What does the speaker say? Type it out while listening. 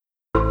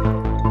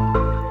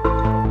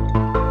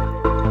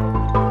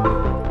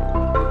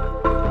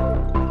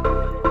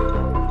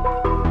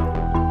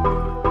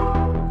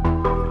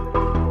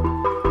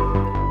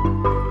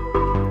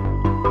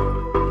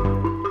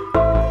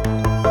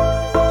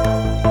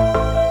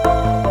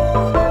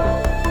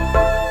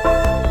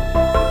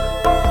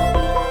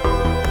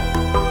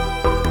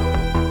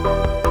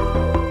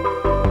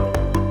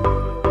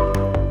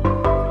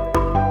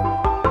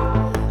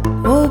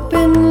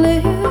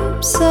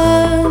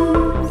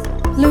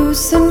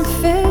loosen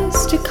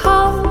fist, you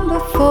come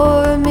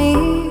before me,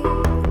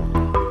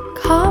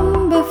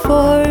 come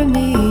before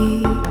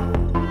me.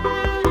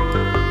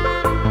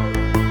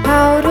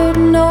 Powdered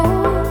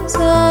nose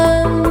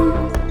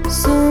and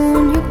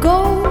soon you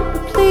go to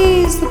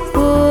please the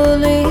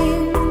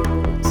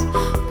pullings,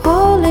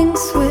 pulling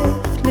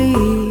swiftly.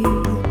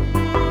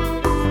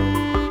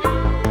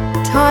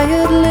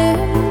 Tired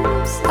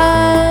limbs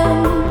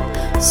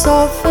and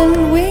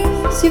softened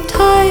wings you've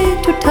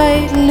tied too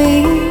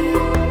tightly.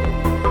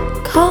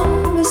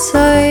 Come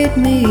beside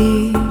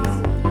me.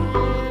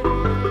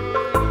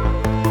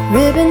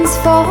 Ribbons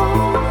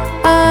fall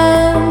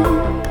and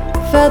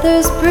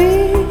feathers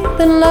breathe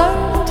and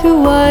learn to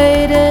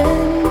widen.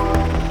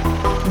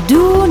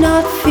 Do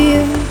not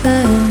fear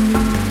them.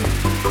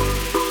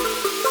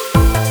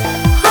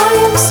 I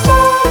am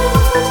starting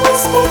from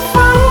whispered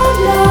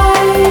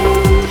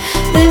firelight.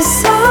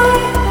 This I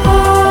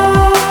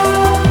am,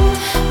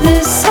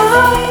 this I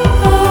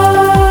am.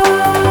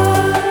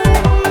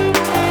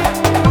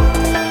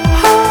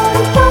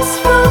 Holy dust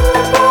from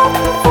the breath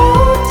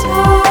before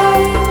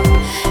time.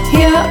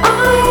 Here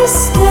I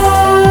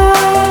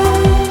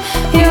stand,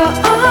 here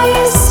I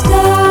stand.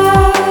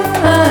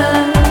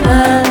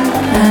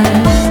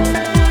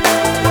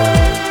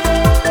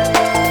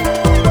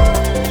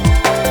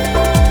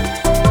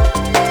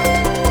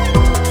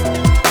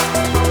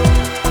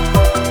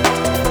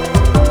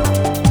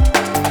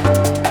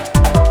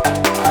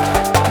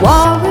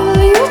 What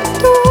will you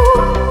do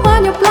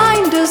when your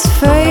blinders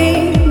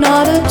fade?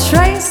 Not a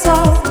trace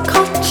of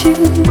caught you,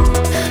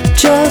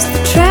 just the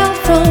trail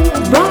from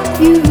what brought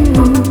you.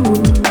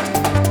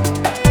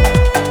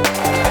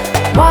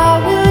 What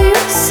will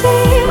you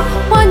see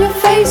when you're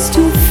face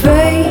to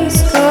face?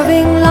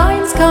 Curving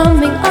lines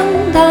coming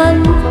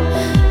undone,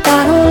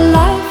 that whole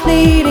life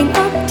leading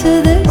up to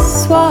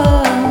this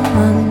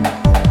one.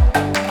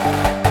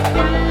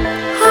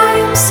 I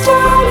am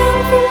starting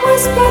from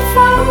whispered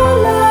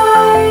firelight.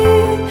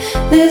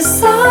 This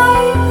I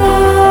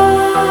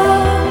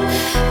am,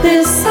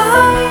 this I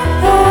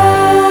am.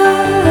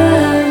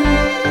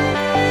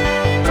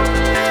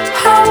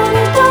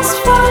 Holy dust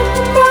from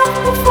the breath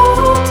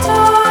before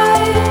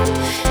time.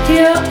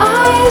 Here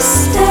I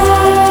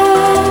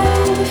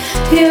stand,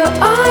 here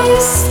I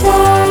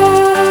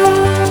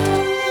stand.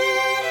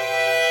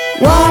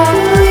 What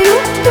will you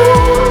do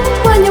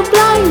when your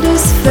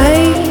blinders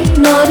fade?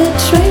 Not a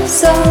trace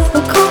of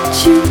what caught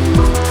you,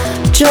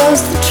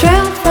 just the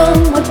trail from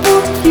what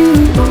brought you.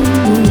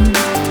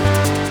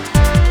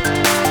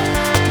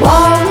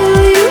 What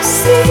will you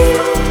see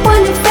when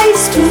you're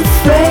face to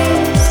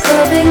face?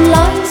 Curving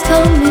lines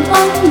coming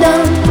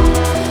undone,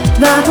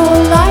 that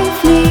whole life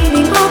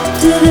leading up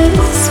to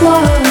this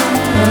one.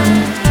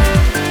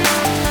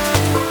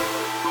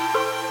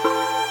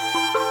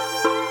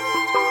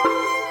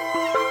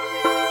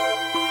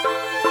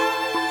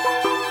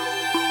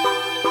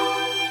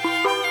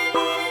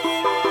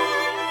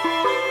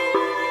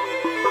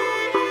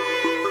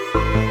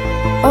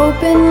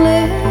 Open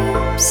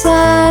lips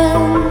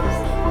and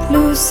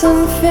loosen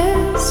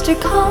fist, you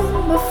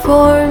come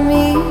before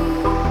me,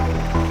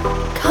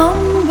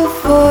 come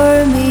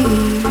before me.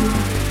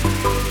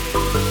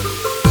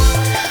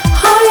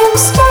 I am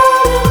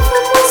starting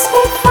from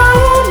whispered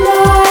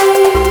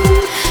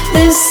firelight.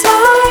 This I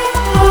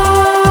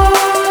am,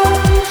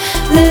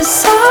 this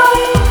I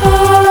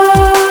am.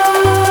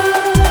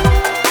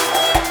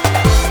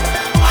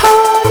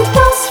 Holy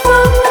dust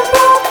from the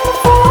breath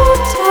before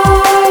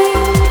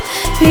time.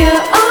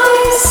 Here I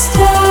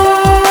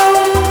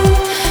stand,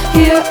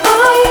 here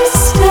I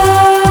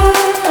stand.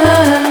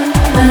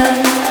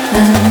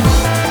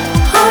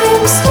 I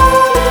am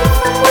starting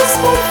from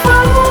whispered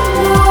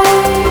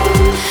firelight.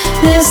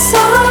 This I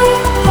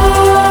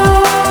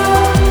am,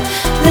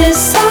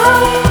 this I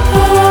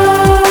am.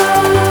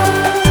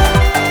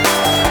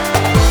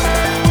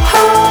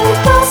 Holy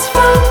dust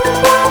from the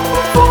breath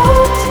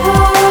before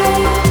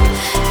time.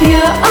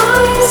 Here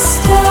I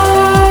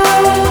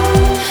stand,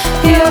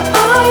 here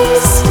I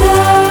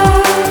stand.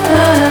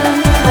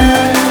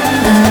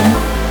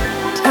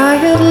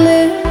 Tired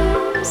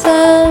limbs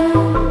and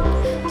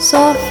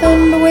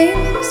softened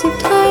wings you've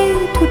tied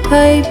too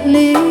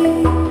tightly.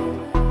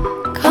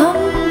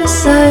 Come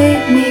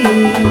beside me.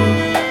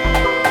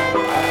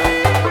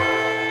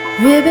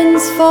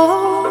 Ribbons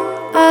fall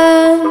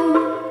and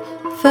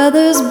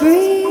feathers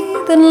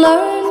breathe and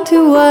learn to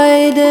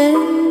widen.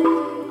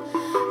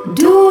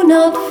 Do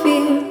not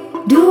fear,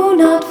 do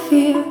not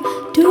fear,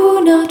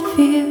 do not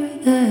fear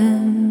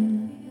them.